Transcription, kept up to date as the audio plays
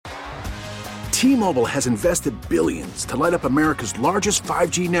T-Mobile has invested billions to light up America's largest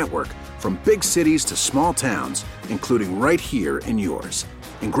 5G network, from big cities to small towns, including right here in yours.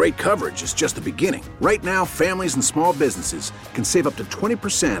 And great coverage is just the beginning. Right now, families and small businesses can save up to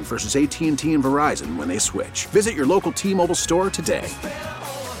 20% versus AT&T and Verizon when they switch. Visit your local T-Mobile store today.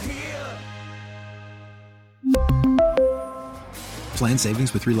 Plan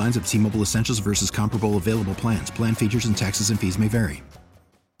savings with 3 lines of T-Mobile Essentials versus comparable available plans. Plan features and taxes and fees may vary.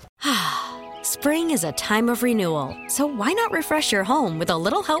 Spring is a time of renewal, so why not refresh your home with a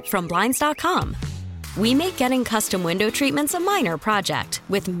little help from Blinds.com? We make getting custom window treatments a minor project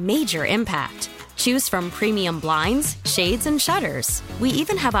with major impact. Choose from premium blinds, shades, and shutters. We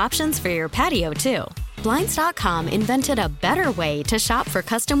even have options for your patio, too. Blinds.com invented a better way to shop for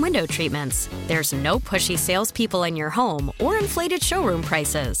custom window treatments. There's no pushy salespeople in your home or inflated showroom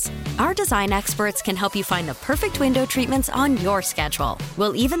prices. Our design experts can help you find the perfect window treatments on your schedule.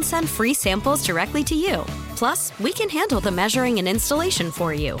 We'll even send free samples directly to you. Plus, we can handle the measuring and installation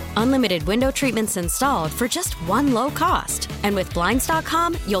for you. Unlimited window treatments installed for just one low cost. And with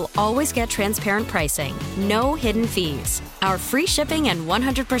Blinds.com, you'll always get transparent pricing. No hidden fees. Our free shipping and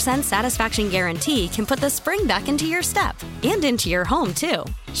 100% satisfaction guarantee can put the spring back into your step and into your home, too.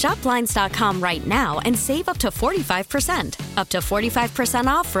 Shop Blinds.com right now and save up to 45%. Up to 45%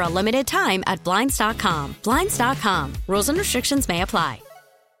 off for a limited time at Blinds.com. Blinds.com. Rules and restrictions may apply.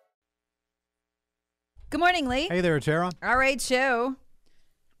 Good morning, Lee. Hey there, Tara. All right, so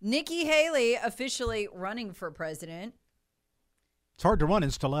Nikki Haley officially running for president. It's hard to run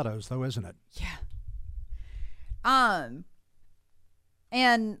in stilettos, though, isn't it? Yeah.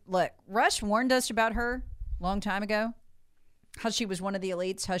 And look, Rush warned us about her a long time ago, how she was one of the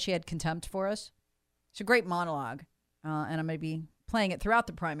elites, how she had contempt for us. It's a great monologue, and I'm going to be playing it throughout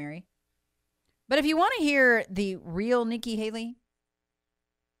the primary. But if you want to hear the real Nikki Haley,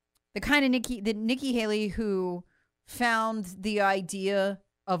 the kind of Nikki Haley who found the idea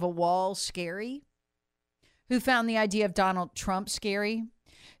of a wall scary, who found the idea of Donald Trump scary,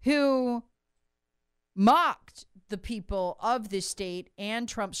 who mocked the people of this state and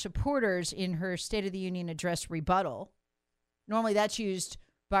Trump supporters in her State of the Union address rebuttal. Normally that's used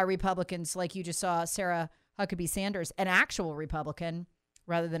by Republicans, like you just saw Sarah Huckabee Sanders, an actual Republican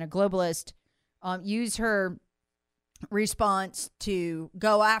rather than a globalist, use her response to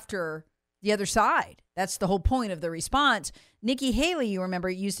go after the other side. That's the whole point of the response. Nikki Haley, you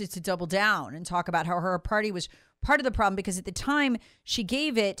remember, used it to double down and talk about how her party was part of the problem because at the time she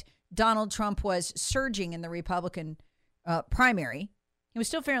gave it, Donald Trump was surging in the Republican primary. He was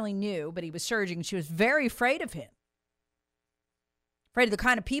still fairly new, but he was surging. She was very afraid of him, afraid of the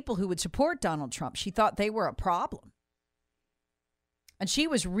kind of people who would support Donald Trump. She thought they were a problem. And she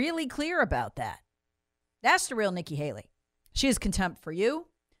was really clear about that. That's the real Nikki Haley. She has contempt for you.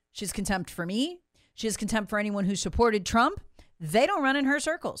 She has contempt for me. She has contempt for anyone who supported Trump. They don't run in her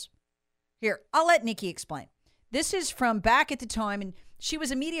circles. Here, I'll let Nikki explain. This is from back at the time, and she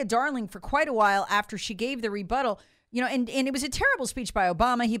was a media darling for quite a while after she gave the rebuttal. You know, and it was a terrible speech by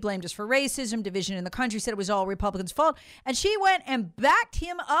Obama. He blamed us for racism, division in the country, said it was all Republicans' fault. And she went and backed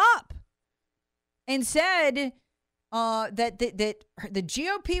him up and said that the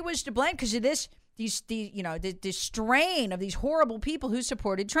GOP was to blame because of this strain of these horrible people who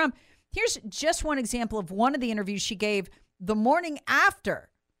supported Trump. Here's just one example of one of the interviews she gave the morning after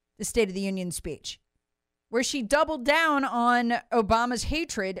the State of the Union speech, where she doubled down on Obama's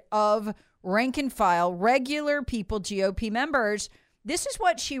hatred of rank and file, regular people, GOP members. This is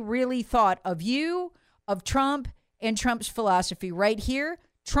what she really thought of you, of Trump, and Trump's philosophy right here.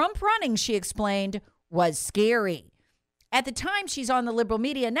 Trump running, she explained, was scary. At the time, she's on the liberal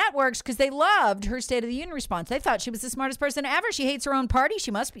media networks because they loved her State of the Union response. They thought she was the smartest person ever. She hates her own party.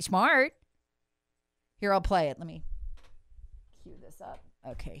 She must be smart. Here, I'll play it. Let me cue this up.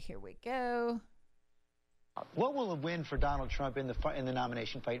 Okay, here we go. What will a win for Donald Trump in the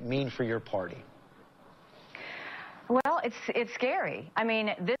nomination fight mean for your party? Well, it's scary. I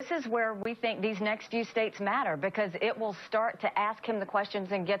mean, this is where we think these next few states matter because it will start to ask him the questions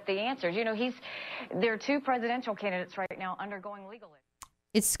and get the answers. You know, there are 2 presidential candidates right now undergoing legal.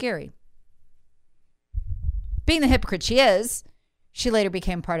 It's scary. Being the hypocrite she is, she later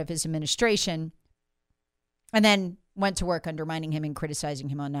became part of his administration and then went to work undermining him and criticizing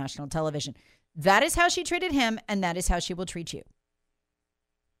him on national television. That is how she treated him, and that is how she will treat you.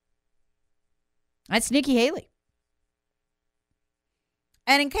 That's Nikki Haley.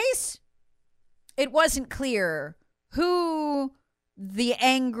 And in case it wasn't clear who the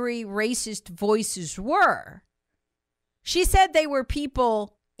angry racist voices were, she said they were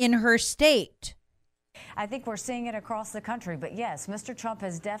people in her state. I think we're seeing it across the country. But yes, Mr. Trump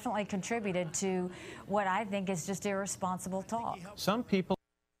has definitely contributed to what I think is just irresponsible talk. Some people.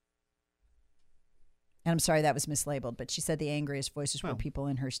 And I'm sorry that was mislabeled, but she said the angriest voices were people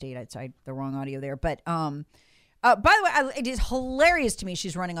in her state. I had the wrong audio there. But by the way, it is hilarious to me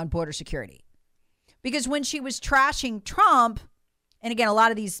she's running on border security. Because when she was trashing Trump, and again, a lot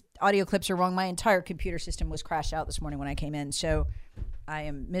of these audio clips are wrong. My entire computer system was crashed out this morning when I came in. So I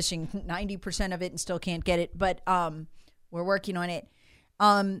am missing 90% of it and still can't get it. But we're working on it.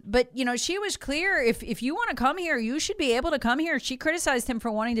 But, you know, she was clear. If you want to come here, you should be able to come here. She criticized him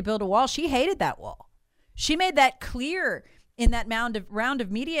for wanting to build a wall. She hated that wall. She made that clear in that round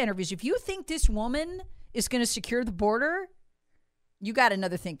of media interviews. If you think this woman is going to secure the border, you got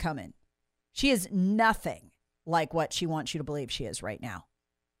another thing coming. She is nothing like what she wants you to believe she is right now.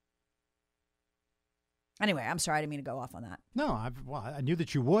 Anyway, I'm sorry. I didn't mean to go off on that. No, I knew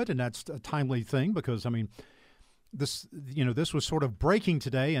that you would, and that's a timely thing because, I mean, this was sort of breaking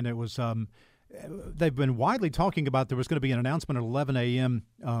today, and it was they've been widely talking about there was going to be an announcement at 11 a.m.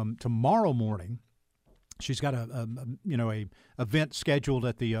 Tomorrow morning. She's got a event scheduled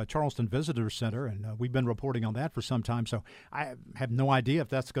at the Charleston Visitor Center, and we've been reporting on that for some time. So I have no idea if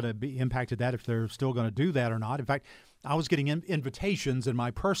that's going to be impacted that, if they're still going to do that or not. In fact, I was getting invitations in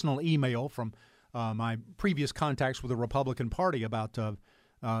my personal email from my previous contacts with the Republican Party about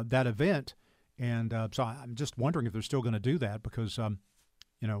that event, and so I'm just wondering if they're still going to do that because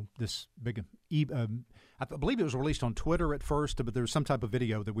this big I believe it was released on Twitter at first, but there's some type of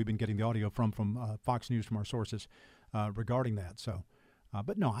video that we've been getting the audio from Fox News, from our sources regarding that. So,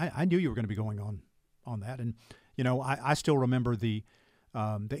 but no, I knew you were going to be going on that. And, I still remember the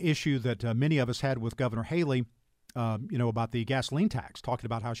issue that many of us had with Governor Haley, about the gasoline tax, talking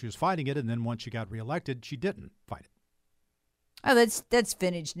about how she was fighting it. And then once she got reelected, she didn't fight it. Oh, that's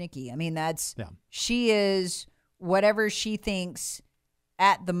vintage Nikki. I mean, she is whatever she thinks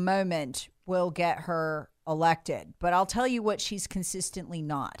at the moment will get her elected. But I'll tell you what she's consistently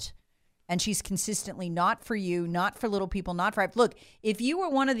not. And she's consistently not for you, not for little people, not for... Look, if you were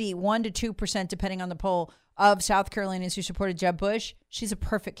one of the 1% to 2%, depending on the poll, of South Carolinians who supported Jeb Bush, she's a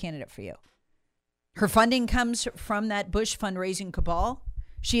perfect candidate for you. Her funding comes from that Bush fundraising cabal.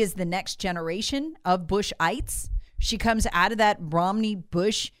 She is the next generation of Bushites. She comes out of that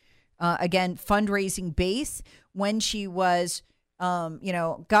Romney-Bush, fundraising base. When she was...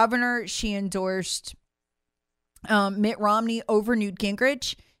 governor, she endorsed Mitt Romney over Newt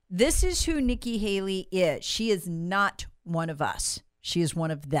Gingrich. This is who Nikki Haley is. She is not one of us. She is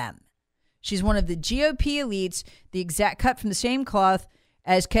one of them. She's one of the GOP elites, the exact cut from the same cloth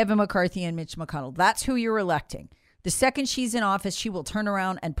as Kevin McCarthy and Mitch McConnell. That's who you're electing. The second she's in office, she will turn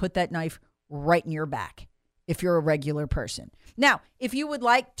around and put that knife right in your back if you're a regular person. Now, if you would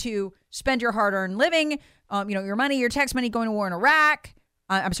like to spend your hard-earned living, your money, your tax money going to war in Iraq,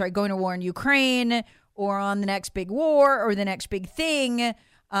 going to war in Ukraine, or on the next big war or the next big thing,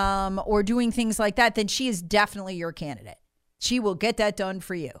 or doing things like that, then she is definitely your candidate. She will get that done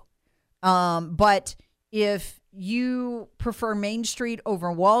for you. But if you prefer Main Street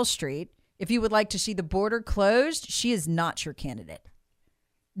over Wall Street, if you would like to see the border closed, she is not your candidate.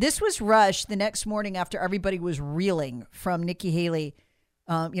 This was rushed the next morning after everybody was reeling from Nikki Haley.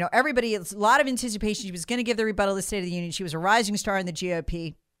 Everybody, a lot of anticipation. She was going to give the rebuttal to the State of the Union. She was a rising star in the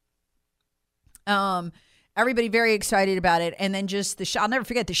GOP. Everybody very excited about it. And then just I'll never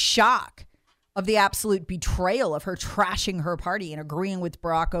forget the shock of the absolute betrayal of her trashing her party and agreeing with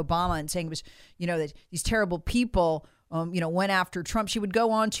Barack Obama and saying it was, that these terrible people, went after Trump. She would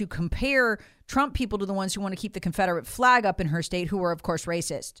go on to compare Trump people to the ones who want to keep the Confederate flag up in her state, who were, of course,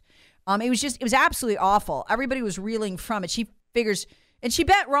 racist. It was absolutely awful. Everybody was reeling from it. She figures, and she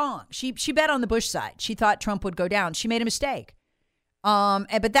bet wrong. She bet on the Bush side. She thought Trump would go down. She made a mistake.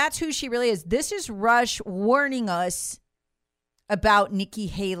 But that's who she really is. This is Rush warning us about Nikki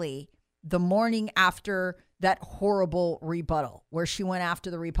Haley the morning after that horrible rebuttal where she went after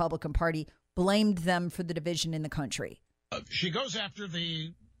the Republican Party, blamed them for the division in the country. She goes after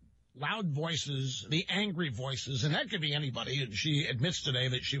the loud voices, the angry voices, and that could be anybody. She admits today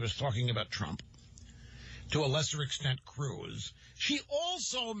that she was talking about Trump, to a lesser extent Cruz. She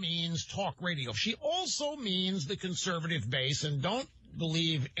also means talk radio. She also means the conservative base, and don't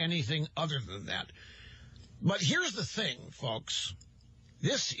believe anything other than that. But here's the thing, folks.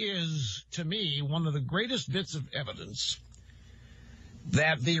 This is, to me, one of the greatest bits of evidence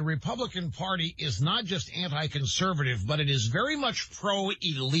that the Republican Party is not just anti-conservative, but it is very much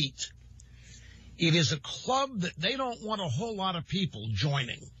pro-elite. It is a club that they don't want a whole lot of people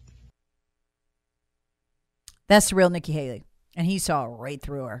joining. That's the real Nikki Haley. And he saw right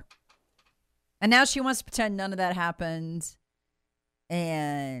through her. And now she wants to pretend none of that happened.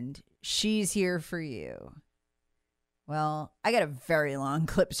 And she's here for you. Well, I got a very long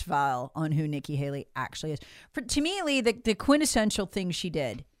clips file on who Nikki Haley actually is. To me, Lee, the quintessential thing she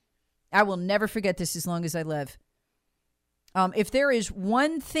did, I will never forget this as long as I live. If there is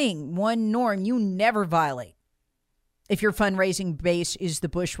one thing, one norm you never violate, if your fundraising base is the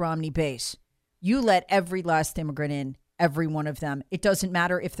Bush-Romney base, you let every last immigrant in, every one of them. It doesn't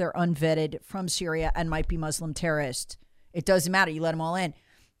matter if they're unvetted from Syria and might be Muslim terrorists. It doesn't matter. You let them all in.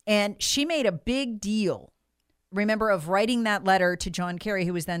 And she made a big deal, remember, of writing that letter to John Kerry,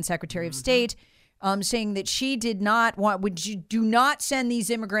 who was then Secretary of State, saying that she did not want, do not send these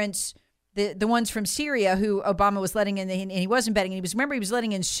immigrants, the ones from Syria who Obama was letting in, and he wasn't betting. He was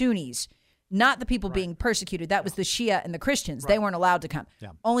letting in Sunnis, not the people being persecuted. That was the Shia and the Christians. They weren't allowed to come.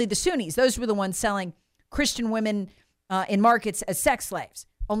 Yeah. Only the Sunnis. Those were the ones selling Christian women in markets as sex slaves.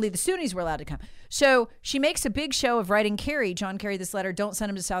 Only the Sunnis were allowed to come. So she makes a big show of writing John Kerry, this letter. Don't send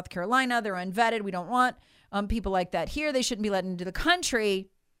them to South Carolina. They're unvetted. We don't want people like that here. They shouldn't be let into the country.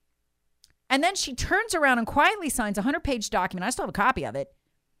 And then she turns around and quietly signs a 100-page document. I still have a copy of it.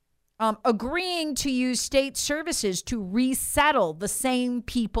 Agreeing to use state services to resettle the same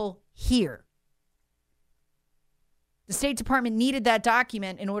people here. The State Department needed that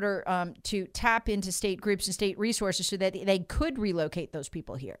document in order to tap into state groups and state resources so that they could relocate those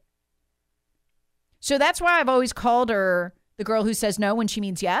people here. So that's why I've always called her the girl who says no when she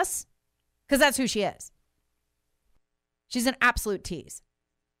means yes, because that's who she is. She's an absolute tease.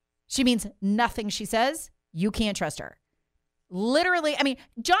 She means nothing she says. You can't trust her. Literally, I mean,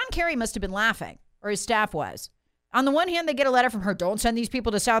 John Kerry must have been laughing, or his staff was. On the one hand, they get a letter from her, don't send these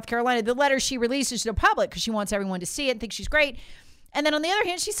people to South Carolina. The letter she releases to the public because she wants everyone to see it and think she's great. And then on the other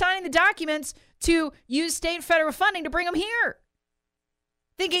hand, she's signing the documents to use state and federal funding to bring them here,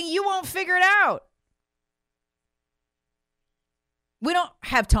 thinking you won't figure it out. We don't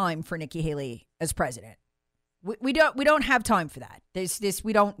have time for Nikki Haley as president. We don't have time for that.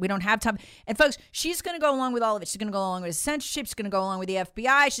 We don't have time. And folks, she's going to go along with all of it. She's going to go along with censorship. She's going to go along with the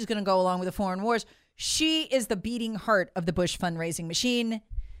FBI. She's going to go along with the foreign wars. She is the beating heart of the Bush fundraising machine.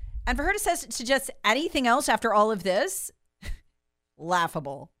 And for her to suggest anything else after all of this,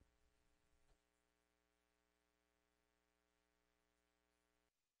 laughable.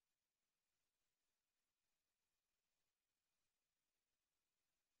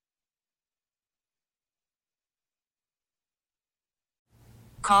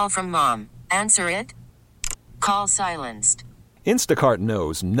 Call from mom. Answer it. Call silenced. Instacart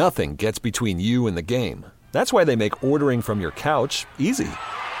knows nothing gets between you and the game. That's why they make ordering from your couch easy.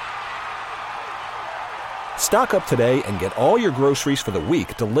 Stock up today and get all your groceries for the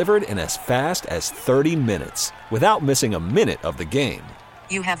week delivered in as fast as 30 minutes without missing a minute of the game.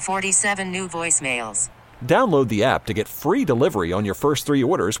 You have 47 new voicemails. Download the app to get free delivery on your first 3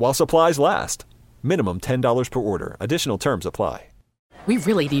 orders while supplies last. Minimum $10 per order. Additional terms apply. We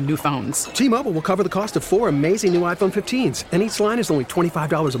really need new phones. T-Mobile will cover the cost of 4 amazing new iPhone 15s, and each line is only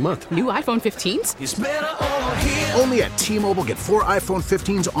 $25 a month. New iPhone 15s? It's better over here. Only at T-Mobile, get 4 iPhone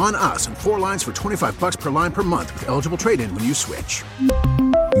 15s on us and 4 lines for $25 per line per month with eligible trade-in when you switch.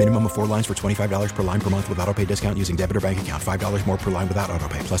 Minimum of 4 lines for $25 per line per month with autopay discount using debit or bank account. $5 more per line without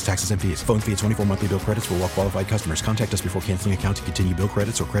autopay, plus taxes and fees. Phone fee at 24 monthly bill credits for well-qualified customers. Contact us before canceling account to continue bill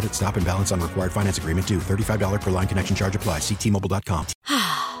credits or credit stop and balance on required finance agreement due. $35 per line connection charge applies. See T-Mobile.com.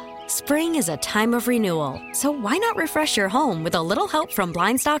 Spring is a time of renewal, so why not refresh your home with a little help from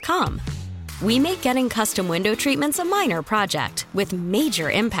Blinds.com? We make getting custom window treatments a minor project with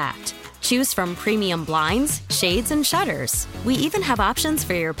major impact. Choose from premium blinds, shades, and shutters. We even have options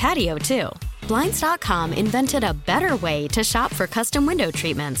for your patio, too. Blinds.com invented a better way to shop for custom window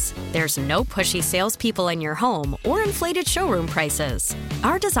treatments. There's no pushy salespeople in your home or inflated showroom prices.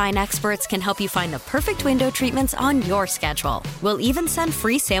 Our design experts can help you find the perfect window treatments on your schedule. We'll even send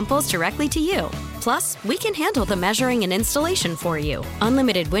free samples directly to you. Plus, we can handle the measuring and installation for you.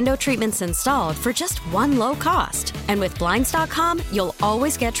 Unlimited window treatments installed for just one low cost. And with Blinds.com, you'll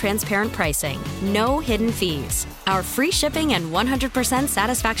always get transparent pricing. No hidden fees. Our free shipping and 100%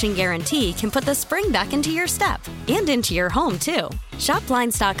 satisfaction guarantee can put the spring back into your step and into your home, too. Shop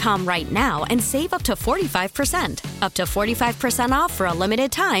Blinds.com right now and save up to 45%. Up to 45% off for a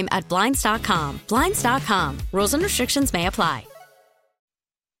limited time at Blinds.com. Blinds.com. Rules and restrictions may apply.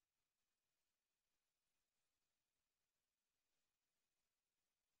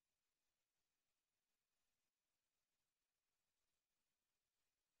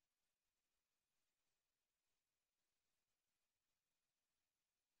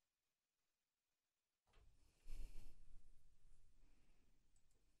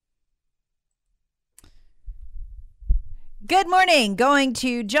 Good morning. Going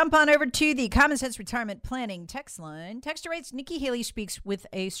to jump on over to the Common Sense Retirement Planning text line. Texter writes, Nikki Haley speaks with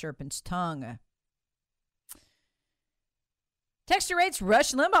a serpent's tongue. Texter writes,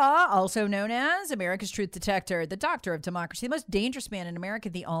 Rush Limbaugh, also known as America's Truth Detector, the doctor of democracy, the most dangerous man in America,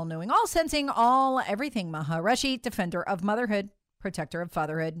 the all-knowing, all-sensing, all-everything Maharishi, defender of motherhood, protector of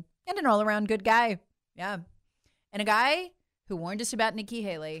fatherhood, and an all-around good guy. Yeah. And a guy who warned us about Nikki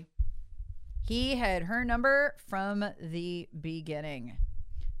Haley. He had her number from the beginning.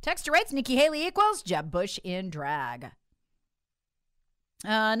 Texter writes, Nikki Haley equals Jeb Bush in drag.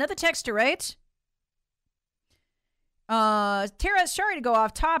 Another texter writes, Tara, sorry to go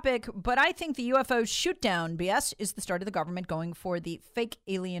off topic, but I think the UFO shoot-down BS is the start of the government going for the fake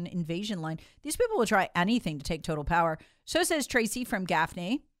alien invasion line. These people will try anything to take total power. So says Tracy from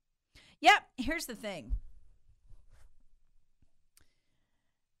Gaffney. Yeah, here's the thing.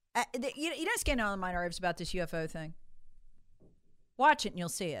 You know, what's getting on my nerves about this UFO thing? Watch it and you'll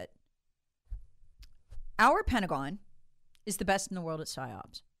see it. Our Pentagon is the best in the world at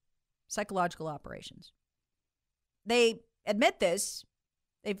PSYOPs, psychological operations. They admit this.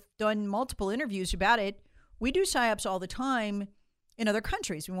 They've done multiple interviews about it. We do PSYOPs all the time in other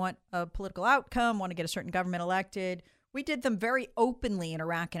countries. We want a political outcome, want to get a certain government elected. We did them very openly in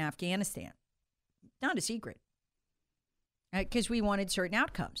Iraq and Afghanistan. Not a secret. Because we wanted certain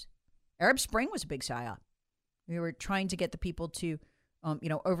outcomes. Arab Spring was a big PSYOP. We were trying to get the people to,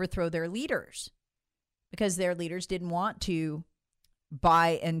 overthrow their leaders because their leaders didn't want to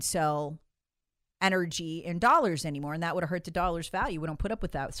buy and sell energy in dollars anymore, and that would have hurt the dollar's value. We don't put up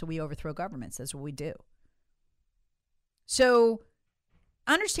with that, so we overthrow governments. That's what we do. So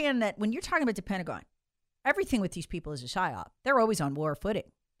understand that when you're talking about the Pentagon, everything with these people is a PSYOP. They're always on war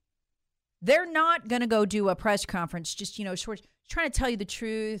footing. They're not going to go do a press conference just, sort of trying to tell you the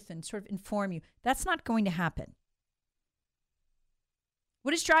truth and sort of inform you. That's not going to happen.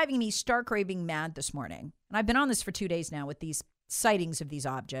 What is driving me stark raving mad this morning, and I've been on this for 2 days now with these sightings of these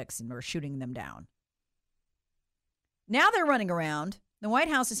objects and we're shooting them down. Now they're running around. The White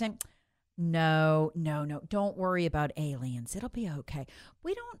House is saying, no, don't worry about aliens. It'll be okay.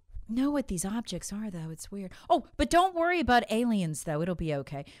 We don't know what these objects are, though. It's weird. Oh, but don't worry about aliens, though. It'll be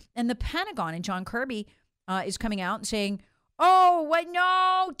okay. And the Pentagon and John Kirby is coming out and saying, oh, wait,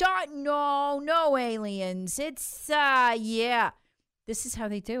 no aliens. It's, yeah. This is how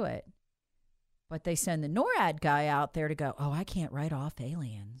they do it. But they send the NORAD guy out there to go, oh, I can't write off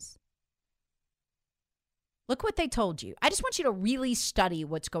aliens. Look what they told you. I just want you to really study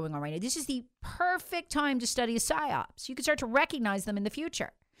what's going on right now. This is the perfect time to study a PSYOP so you can start to recognize them in the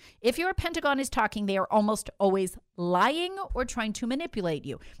future. If your Pentagon is talking, they are almost always lying or trying to manipulate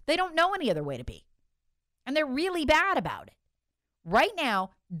you. They don't know any other way to be. And they're really bad about it. Right now,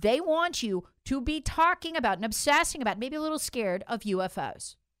 they want you to be talking about and obsessing about, maybe a little scared of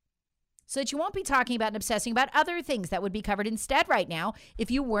UFOs. So that you won't be talking about and obsessing about other things that would be covered instead right now if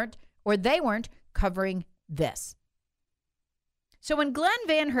you weren't or they weren't covering this. So when Glenn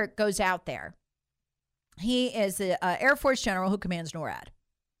Van Herk goes out there, he is the Air Force general who commands NORAD.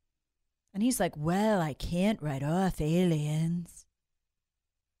 And he's like, well, I can't write off aliens.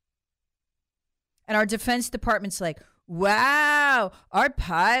 And our Defense Department's like, wow, our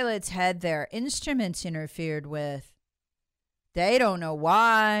pilots had their instruments interfered with. They don't know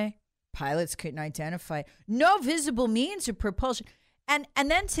why. Pilots couldn't identify. No visible means of propulsion. And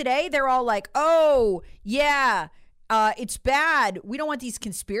then today they're all like, oh, yeah, it's bad. We don't want these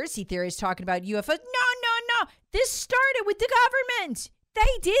conspiracy theories talking about UFOs. No. This started with the government.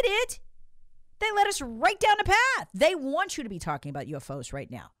 They did it. They led us right down the path. They want you to be talking about UFOs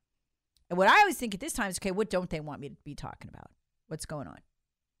right now. And what I always think at this time is, okay, what don't they want me to be talking about? What's going on?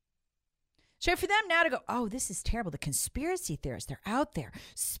 So for them now to go, oh, this is terrible. The conspiracy theorists, they're out there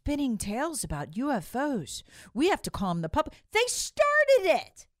spinning tales about UFOs. We have to calm the public. They started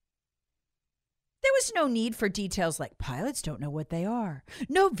it. There was no need for details like pilots don't know what they are.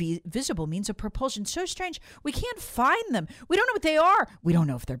 No visible means of propulsion. So strange. We can't find them. We don't know what they are. We don't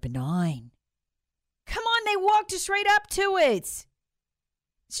know if they're benign. Come on, they walked us right up to it.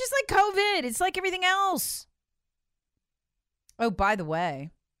 It's just like COVID. It's like everything else. Oh, by the way,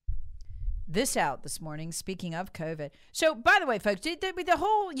 this out this morning, speaking of COVID. So, by the way, folks, the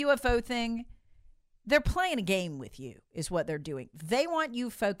whole UFO thing, they're playing a game with you is what they're doing. They want you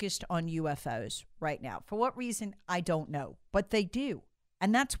focused on UFOs right now. For what reason, I don't know. But they do.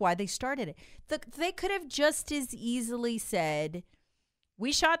 And that's why they started it. They could have just as easily said,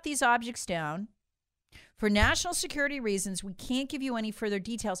 we shot these objects down. For national security reasons, we can't give you any further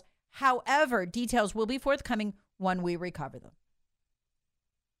details. However, details will be forthcoming when we recover them.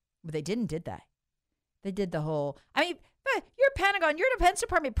 But they did that. They did the whole, Your Pentagon, your Defense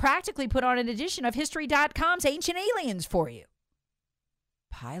Department practically put on an edition of History.com's Ancient Aliens for you.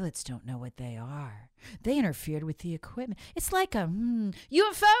 Pilots don't know what they are. They interfered with the equipment. It's like a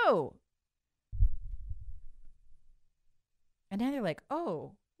UFO. And now they're like,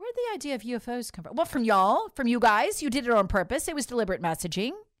 oh, where'd the idea of UFOs come from? Well, from y'all, from you guys. You did it on purpose. It was deliberate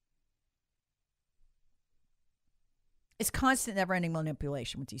messaging. It's constant, never-ending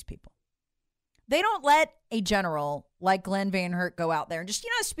manipulation with these people. They don't let a general like Glenn Van Hert go out there and just,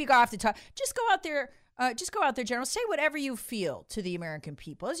 speak off the top. Just go out there, General. Say whatever you feel to the American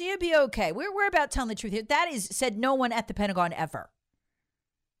people. You'll be okay. We're about telling the truth here. That is said no one at the Pentagon ever.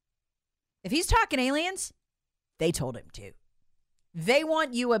 If he's talking aliens, they told him to. They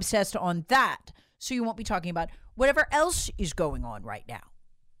want you obsessed on that, so you won't be talking about whatever else is going on right now.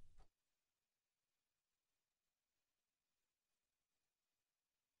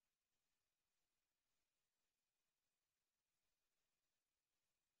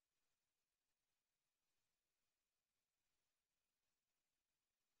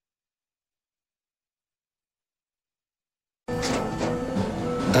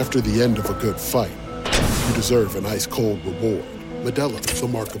 After the end of a good fight, you deserve an ice-cold reward. Modelo is the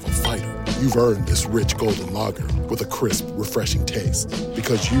mark of a fighter. You've earned this rich golden lager with a crisp, refreshing taste.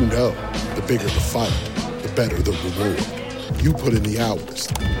 Because you know, the bigger the fight, the better the reward. You put in the hours,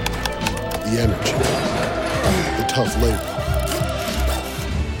 the energy, the tough labor.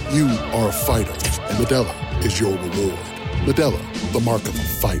 You are a fighter, and Modelo is your reward. Modelo, the mark of a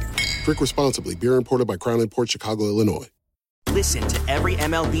fighter. Drink responsibly. Beer imported by Crown Imports, Chicago, Illinois. Listen to every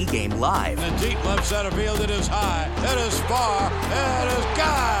MLB game live. In the deep left center field, it is high, it is far, it is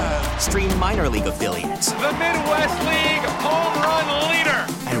God. Stream minor league affiliates. The Midwest League home run leader.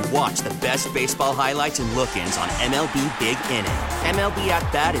 And watch the best baseball highlights and look-ins on MLB Big Inning. MLB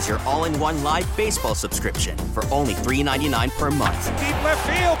At Bat is your all-in-one live baseball subscription for only $3.99 per month. Deep left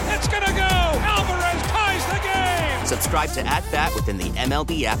field, it's gonna go. Alvarez ties the game. Subscribe to At Bat within the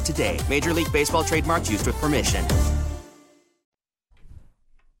MLB app today. Major League Baseball trademarks used with permission.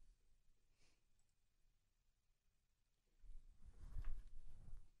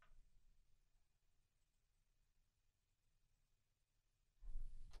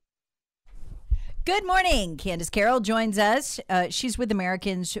 Good morning. Candace Carroll joins us. She's with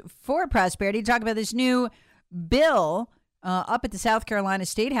Americans for Prosperity to talk about this new bill up at the South Carolina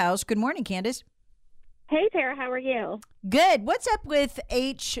State House. Good morning, Candace. Hey, Tara. How are you? Good. What's up with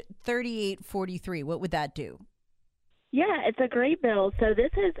H 3843? What would that do? Yeah, it's a great bill. So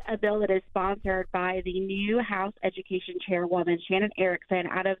this is a bill that is sponsored by the new House Education Chairwoman, Shannon Erickson,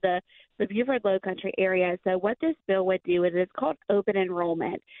 out of the Beaufort Low Country area. So what this bill would do is it's called open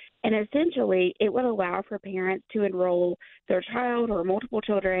enrollment. And essentially, it would allow for parents to enroll their child or multiple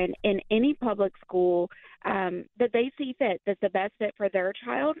children in any public school that they see fit, that's the best fit for their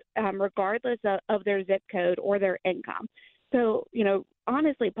child, regardless of their zip code or their income. So,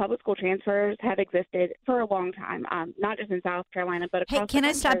 honestly, public school transfers have existed for a long time, not just in South Carolina, but across the country. Hey, can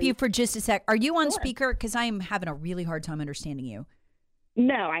I stop you for just a sec? Are you on speaker? Because I am having a really hard time understanding you.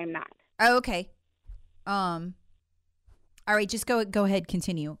 No, I am not. Oh, okay. All right, just go ahead,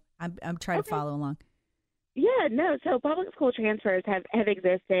 continue. I'm trying to follow along. Yeah, no. So public school transfers have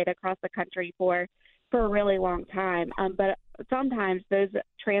existed across the country for a really long time. But sometimes those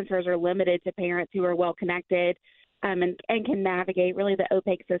transfers are limited to parents who are well connected and can navigate really the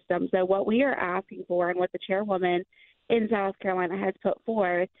opaque system. So what we are asking for and what the chairwoman in South Carolina has put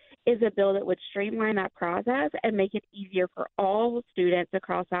forth is a bill that would streamline that process and make it easier for all students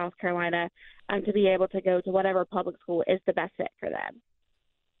across South Carolina to be able to go to whatever public school is the best fit for them.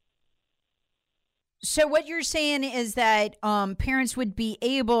 So what you're saying is that parents would be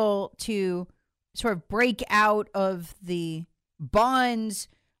able to sort of break out of the bonds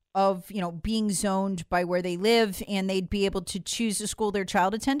of, being zoned by where they live, and they'd be able to choose the school their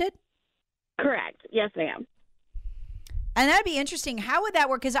child attended? Correct. Yes, ma'am. And that'd be interesting. How would that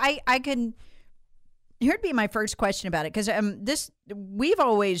work? Because here'd be my first question about it. Because we've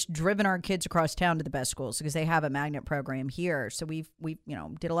always driven our kids across town to the best schools because they have a magnet program here. So we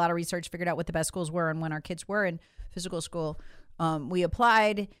did a lot of research, figured out what the best schools were, and when our kids were in physical school, we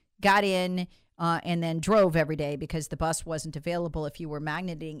applied, got in, and then drove every day because the bus wasn't available if you were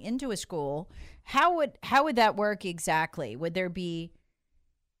magneting into a school. How would that work exactly? Would there be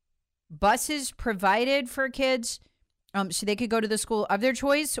buses provided for kids so they could go to the school of their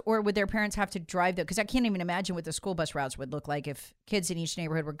choice, or would their parents have to drive them? Because I can't even imagine what the school bus routes would look like if kids in each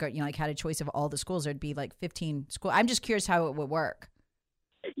neighborhood were had a choice of all the schools. There'd be like 15 schools. I'm just curious how it would work.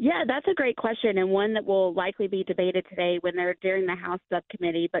 Yeah, that's a great question, and one that will likely be debated today when they're during the House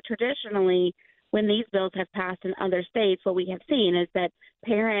subcommittee. But traditionally, when these bills have passed in other states, what we have seen is that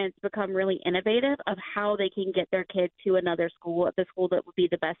parents become really innovative of how they can get their kids to another school, the school that would be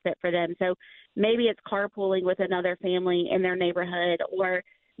the best fit for them. So maybe it's carpooling with another family in their neighborhood, or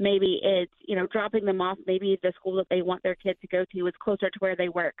maybe it's, dropping them off. Maybe the school that they want their kids to go to is closer to where they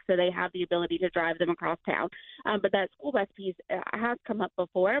work, so they have the ability to drive them across town. But that school bus piece has come up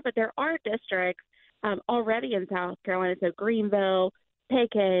before, but there are districts already in South Carolina, so Greenville,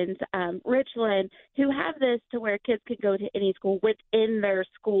 Pickens, Richland, who have this to where kids can go to any school within their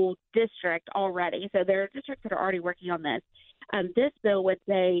school district already. So there are districts that are already working on this. This bill would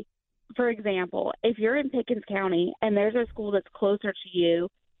say, for example, if you're in Pickens County and there's a school that's closer to you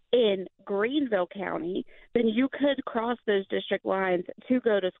in Greenville County, then you could cross those district lines to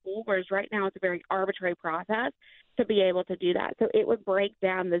go to school, whereas right now it's a very arbitrary process to be able to do that. So it would break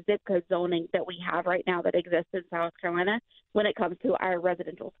down the zip code zoning that we have right now that exists in South Carolina when it comes to our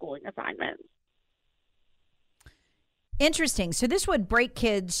residential schooling assignments. Interesting. So this would break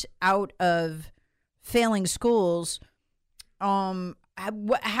kids out of failing schools. What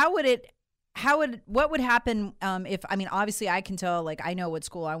would happen if, obviously I can tell, I know what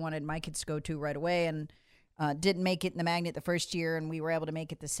school I wanted my kids to go to right away, and didn't make it in the magnet the first year, and we were able to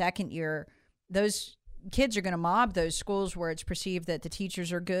make it the second year. Those kids are going to mob those schools where it's perceived that the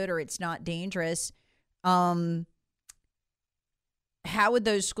teachers are good or it's not dangerous. How would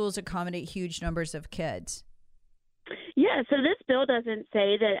those schools accommodate huge numbers of kids? Yeah, so this bill doesn't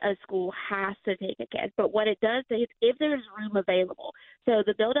say that a school has to take a kid, but what it does say is if there's room available. So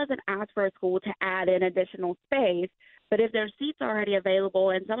the bill doesn't ask for a school to add in additional space, but if there's seats already available,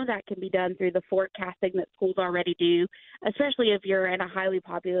 and some of that can be done through the forecasting that schools already do, especially if you're in a highly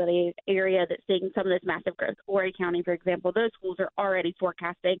populated area that's seeing some of this massive growth. Horry County, for example, those schools are already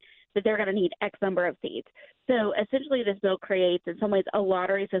forecasting that they're going to need X number of seats. So essentially this bill creates, in some ways, a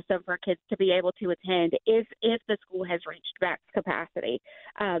lottery system for kids to be able to attend if the school has reached max capacity.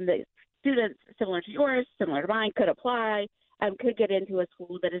 The students similar to yours, similar to mine, could apply, could get into a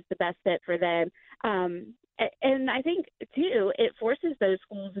school that is the best fit for them. And I think, too, it forces those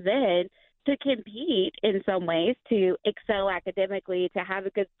schools then to compete in some ways, to excel academically, to have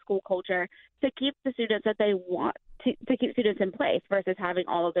a good school culture, to keep the students that they want, to keep students in place versus having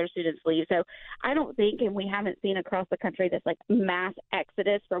all of their students leave. So I don't think, and we haven't seen across the country this mass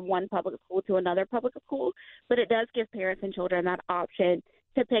exodus from one public school to another public school, but it does give parents and children that option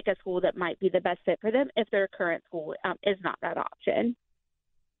to pick a school that might be the best fit for them if their current school is not that option.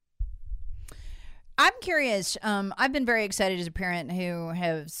 I'm curious. I've been very excited as a parent who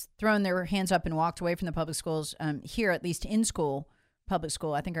has thrown their hands up and walked away from the public schools here, at least in school, public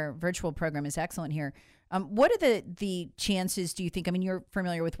school. I think our virtual program is excellent here. What are the chances, do you think, you're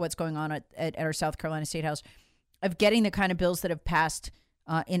familiar with what's going on at our South Carolina State House, of getting the kind of bills that have passed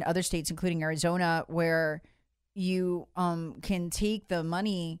in other states, including Arizona, where you can take the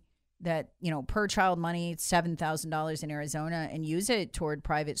money that, per child money, $7,000 in Arizona, and use it toward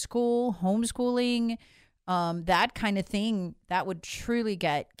private school, homeschooling, that kind of thing, that would truly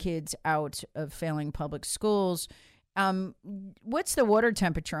get kids out of failing public schools. What's the water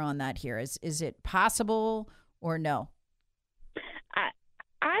temperature on that here? Is it possible or no?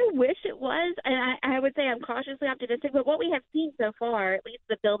 I wish it was, and I would say I'm cautiously optimistic, but what we have seen so far, at least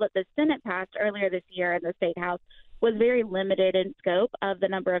the bill that the Senate passed earlier this year in the State House, was very limited in scope of the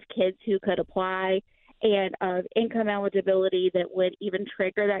number of kids who could apply and of income eligibility that would even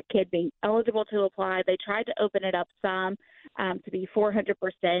trigger that kid being eligible to apply. They tried to open it up some to be 400%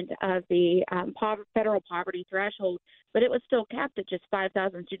 of the federal poverty threshold, but it was still capped at just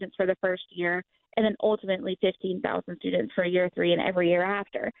 5,000 students for the first year, and then ultimately 15,000 students for year 3 and every year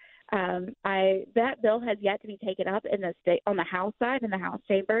after. That bill has yet to be taken up in the state on the House side, in the House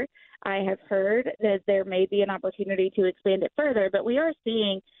chamber. I have heard that there may be an opportunity to expand it further, but we are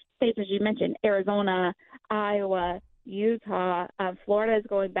seeing states, as you mentioned, Arizona, Iowa, Utah, Florida is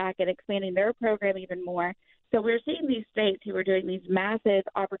going back and expanding their program even more. So we're seeing these states who are doing these massive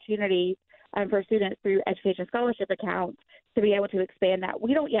opportunities for students through education scholarship accounts to be able to expand that.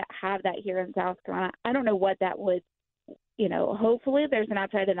 We don't yet have that here in South Carolina. I don't know what that would, hopefully there's an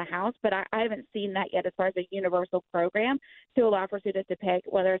outside in the House, but I haven't seen that yet as far as a universal program to allow for students to pick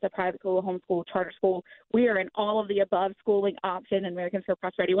whether it's a private school, homeschool, charter school. We are in all of the above schooling option, Americans for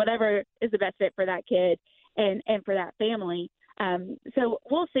Prosperity, whatever is the best fit for that kid and for that family. So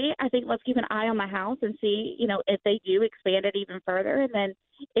we'll see. I think let's keep an eye on the House and see, if they do expand it even further. And then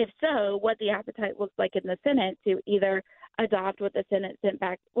if so, what the appetite looks like in the Senate to either adopt what the Senate sent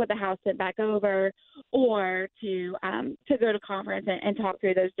back, what the House sent back over, or to go to conference and talk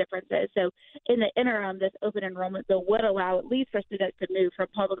through those differences. So in the interim, this open enrollment bill would allow at least for students to move from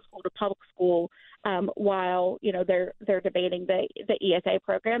public school to public school while they're debating the ESA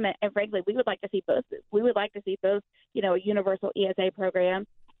program. And frankly, we would like to see both. We would like to see both, a universal ESA program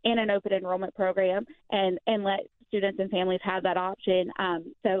and an open enrollment program, and let students and families have that option.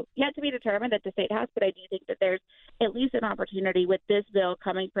 So yet to be determined at the State House, but I do think that there's at least an opportunity with this bill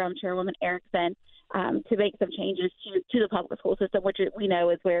coming from Chairwoman Erickson to make some changes to the public school system, which we know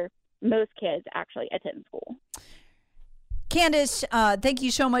is where most kids actually attend school. Candace, thank you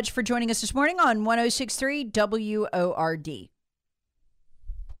so much for joining us this morning on 106.3 WORD.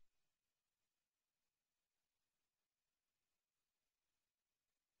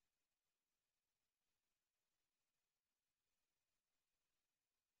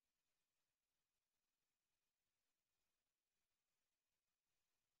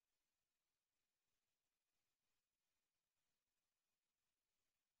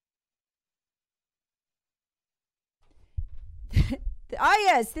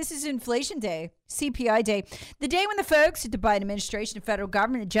 Yes, this is Inflation Day, CPI Day, the day when the folks at the Biden administration, the federal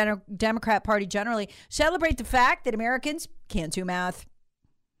government, and Democrat Party generally celebrate the fact that Americans can't do math.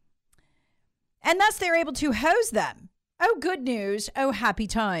 And thus they're able to hose them. Oh, good news. Oh, happy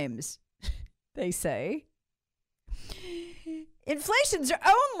times, they say. Inflation's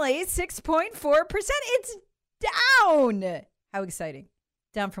only 6.4%. It's down. How exciting.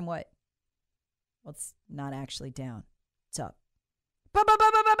 Down from what? Well, it's not actually down. It's up.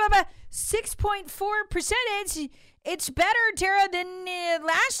 6.4%. It's better, Tara, than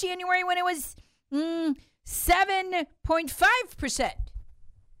last January when it was 7.5%.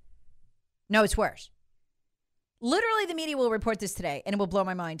 No, it's worse. Literally, the media will report this today, and it will blow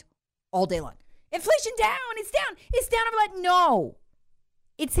my mind all day long. Inflation down. It's down. It's down. I'm like, no.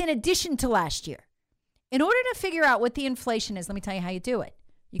 It's in addition to last year. In order to figure out what the inflation is, let me tell you how you do it.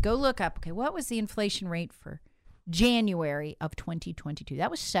 You go look up, okay, what was the inflation rate for January of 2022? That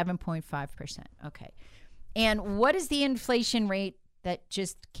was 7.5%. Okay. And what is the inflation rate that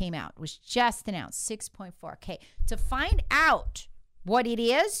just came out? It was just announced, 6.4. Okay. To find out what it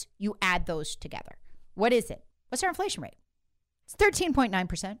is, you add those together. What is it? What's our inflation rate? It's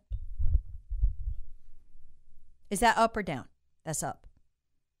 13.9%. Is that up or down? That's up.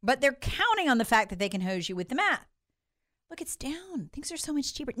 But they're counting on the fact that they can hose you with the math. Look, it's down. Things are so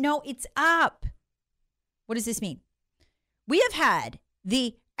much cheaper. No, it's up. What does this mean? We have had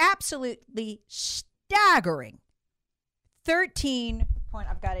the absolutely staggering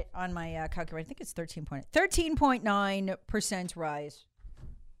 13.9% rise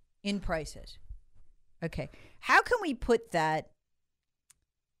in prices. Okay. How can we put that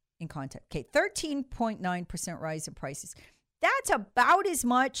in context? Okay, 13.9% rise in prices. That's about as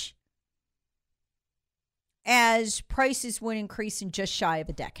much as prices would increase in just shy of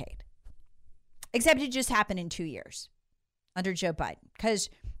a decade. Except it just happened in 2 years under Joe Biden, because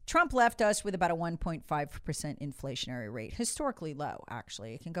Trump left us with about a 1.5% inflationary rate. Historically low,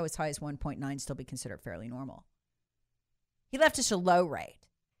 actually. It can go as high as 1.9, still be considered fairly normal. He left us a low rate.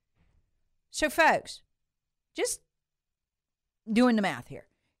 So, folks, just doing the math here.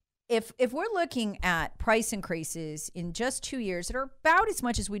 If we're looking at price increases in just 2 years that are about as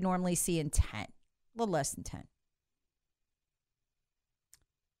much as we normally see in 10, a little less than 10,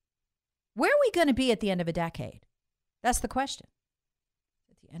 where are we going to be at the end of a decade? That's the question.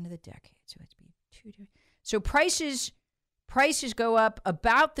 At the end of the decade. So it's be 2. So prices go up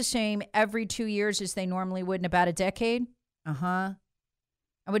about the same every 2 years as they normally would in about a decade. I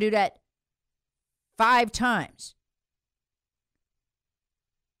would do that 5 times.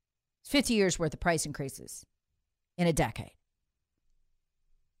 It's 50 years worth of price increases in a decade.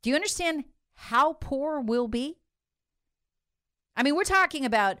 Do you understand how poor we'll be? I mean, we're talking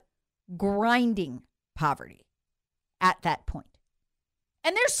about grinding poverty at that point.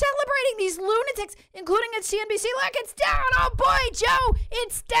 And they're celebrating, these lunatics, including at CNBC, like it's down. Oh boy, Joe,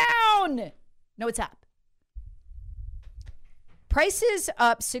 it's down. No, it's up. Prices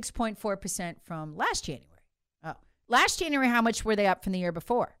up 6.4% from last January. Oh, last January, how much were they up from the year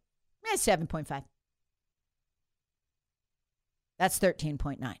before? 7.5. That's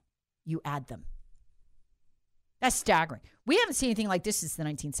 13.9. You add them. That's staggering. We haven't seen anything like this since the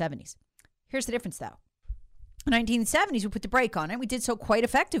 1970s. Here's the difference, though. In the 1970s, we put the brake on it. We did so quite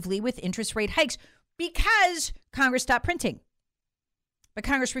effectively with interest rate hikes because Congress stopped printing. But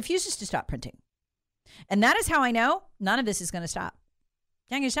Congress refuses to stop printing. And that is how I know none of this is going to stop.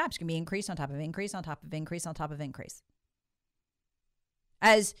 It's not going to stop. It's going to be increase on top of increase on top of increase on top of increase.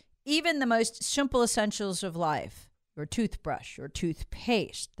 As even the most simple essentials of life, your toothbrush, your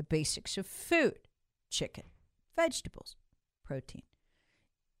toothpaste, the basics of food, chicken, vegetables, protein,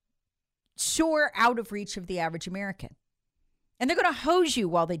 soar out of reach of the average American. And they're going to hose you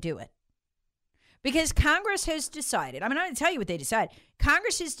while they do it. Because Congress has decided, I'm going to tell you what they decided.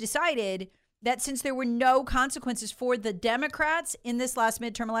 Congress has decided that since there were no consequences for the Democrats in this last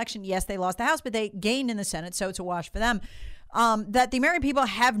midterm election, yes, they lost the House, but they gained in the Senate, so it's a wash for them, that the American people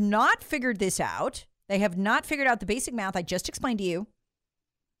have not figured this out. They have not figured out the basic math I just explained to you.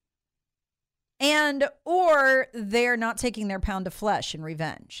 Or they're not taking their pound of flesh in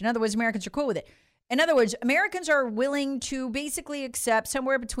revenge. In other words, Americans are cool with it. In other words, Americans are willing to basically accept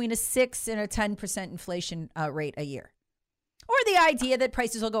somewhere between a 6 and a 10% inflation rate a year. Or the idea that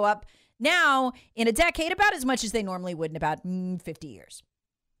prices will go up now in a decade about as much as they normally would in about 50 years.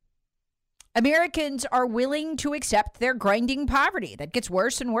 Americans are willing to accept their grinding poverty that gets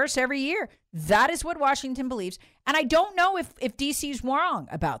worse and worse every year. That is what Washington believes. And I don't know if D.C.'s wrong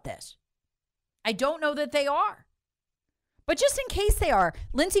about this. I don't know that they are. But just in case they are,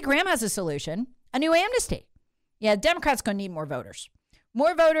 Lindsey Graham has a solution. A new amnesty. Yeah, Democrats going to need more voters.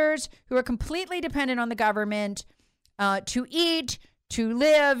 More voters who are completely dependent on the government to eat, to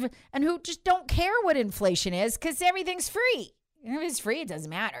live, and who just don't care what inflation is because everything's free. If it's free, it doesn't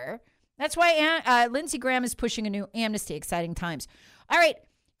matter. That's why Lindsey Graham is pushing a new amnesty. Exciting times. All right,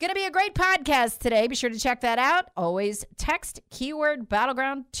 going to be a great podcast today. Be sure to check that out. Always text keyword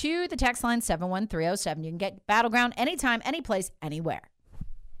Battleground to the text line 71307. You can get Battleground anytime, anyplace, anywhere.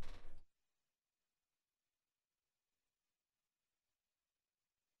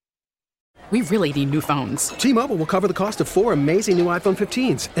 We really need new phones. T-Mobile will cover the cost of 4 amazing new iPhone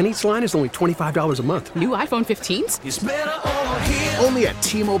 15s, and each line is only $25 a month. New iPhone 15s? It's better over here. Only at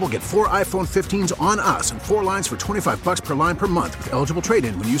T-Mobile, get 4 iPhone 15s on us and 4 lines for $25 per line per month with eligible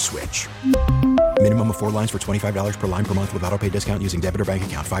trade-in when you switch. Minimum of 4 lines for $25 per line per month with autopay discount using debit or bank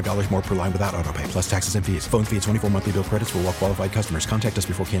account. $5 more per line without autopay, plus taxes and fees. Phone fee at 24 monthly bill credits for well-qualified customers. Contact us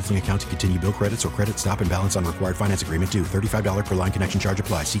before canceling account to continue bill credits or credit stop and balance on required finance agreement due. $35 per line connection charge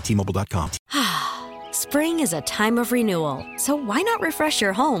applies. See T-Mobile.com. Spring is a time of renewal, so why not refresh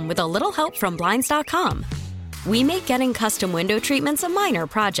your home with a little help from Blinds.com? We make getting custom window treatments a minor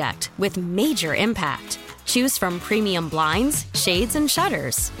project with major impact. Choose from premium blinds, shades, and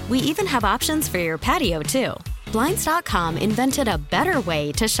shutters. We even have options for your patio, too. Blinds.com invented a better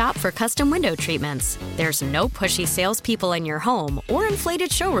way to shop for custom window treatments. There's no pushy salespeople in your home or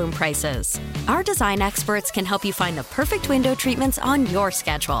inflated showroom prices. Our design experts can help you find the perfect window treatments on your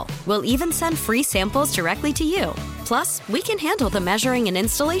schedule. We'll even send free samples directly to you. Plus, we can handle the measuring and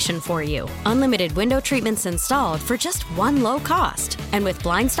installation for you. Unlimited window treatments installed for just one low cost. And with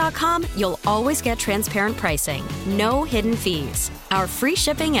Blinds.com, you'll always get transparent pricing. No hidden fees. Our free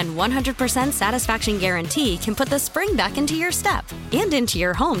shipping and 100% satisfaction guarantee can put the spring back into your step and into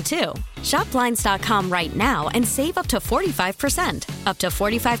your home, too. Shop Blinds.com right now and save up to 45%. Up to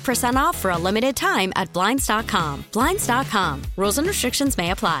 45% off for a limited time at Blinds.com. Blinds.com. Rules and restrictions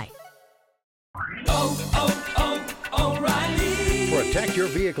may apply. O'Reilly. Protect your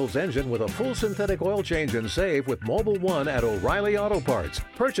vehicle's engine with a full synthetic oil change and save with Mobil 1 at O'Reilly Auto Parts.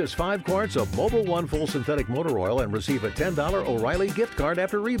 Purchase 5 quarts of Mobil 1 full synthetic motor oil and receive a $10 O'Reilly gift card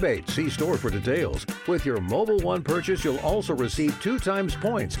after rebate. See store for details. With your Mobil 1 purchase, you'll also receive 2 times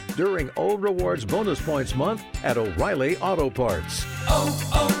points during O Rewards Bonus Points Month at O'Reilly Auto Parts.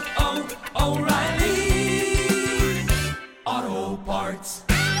 O'Reilly Auto Parts.